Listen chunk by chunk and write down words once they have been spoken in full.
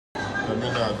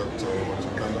Kamara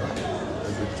Chakanda,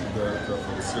 Executive Director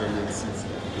for the CNN Agency.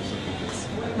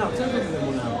 Now, tell me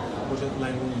more now project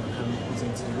Leone and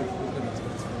Ageency. What can we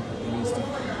expect from the ministry?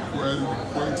 Well,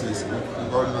 the point is,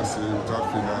 God knows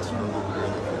without finance, we don't go to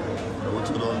anything.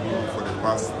 What we don't do for the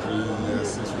past 3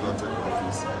 years since we don't take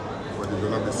office, we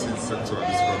develop the seed sector of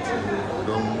this country. We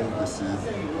don't move the seed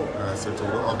sector.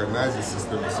 We don't organize the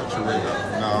system in such a way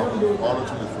that now all that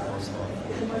we focus on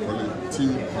only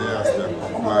team players that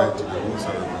comply to the rules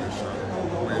and regulations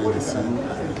where the seed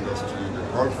industry the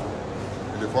Gulf.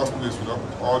 In the first place, we don't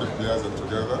put all the players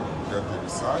together. We get the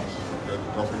research, we get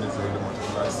the companies that really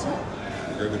multiply seed,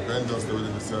 we get the vendors that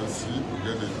really sell seed, we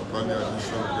get the value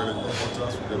addition, we get the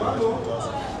importers, we get the exporters.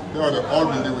 They are all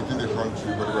been within the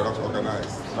country, but they are not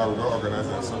organized. Now we don't organize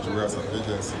in such a way as an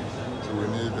agency. So we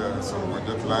need some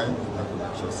budget line and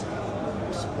production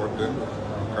to support them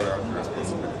and carry out the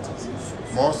responsibilities.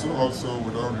 More so also,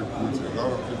 we don't recruit a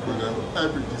lot of people.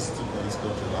 Every district in this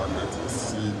country now gets a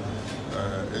seed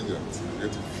agent,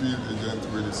 get a field agent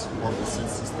where they support the seed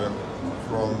system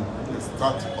from the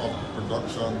start of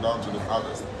production down to the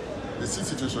harvest. The seed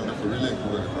situation that we really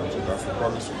improve in the country. That's the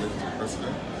promise we made to the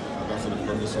president, and that's the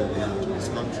promise we made to this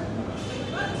country.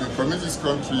 We promised this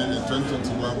country in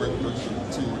 2021 when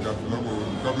 2022 that the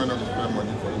government will spend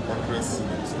money for imported seed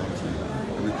in this country.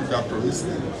 And we keep that promise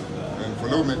in. And for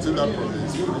now, maintain that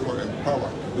promise, we look for empower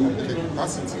and build the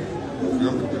capacity of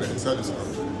young people inside this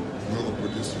country in order to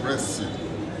produce rice seed.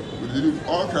 We did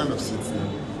all kinds of seeds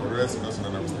for rice in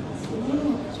national state.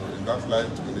 So in that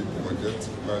light, we need the budget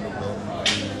line of the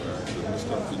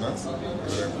Minister of Finance, and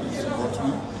support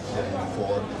me moving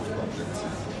forward with the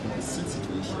objective. The seed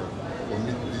situation will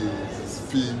meet the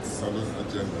field salon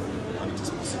agenda, and it is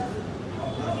possible.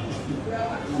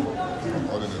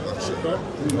 All in a nutshell.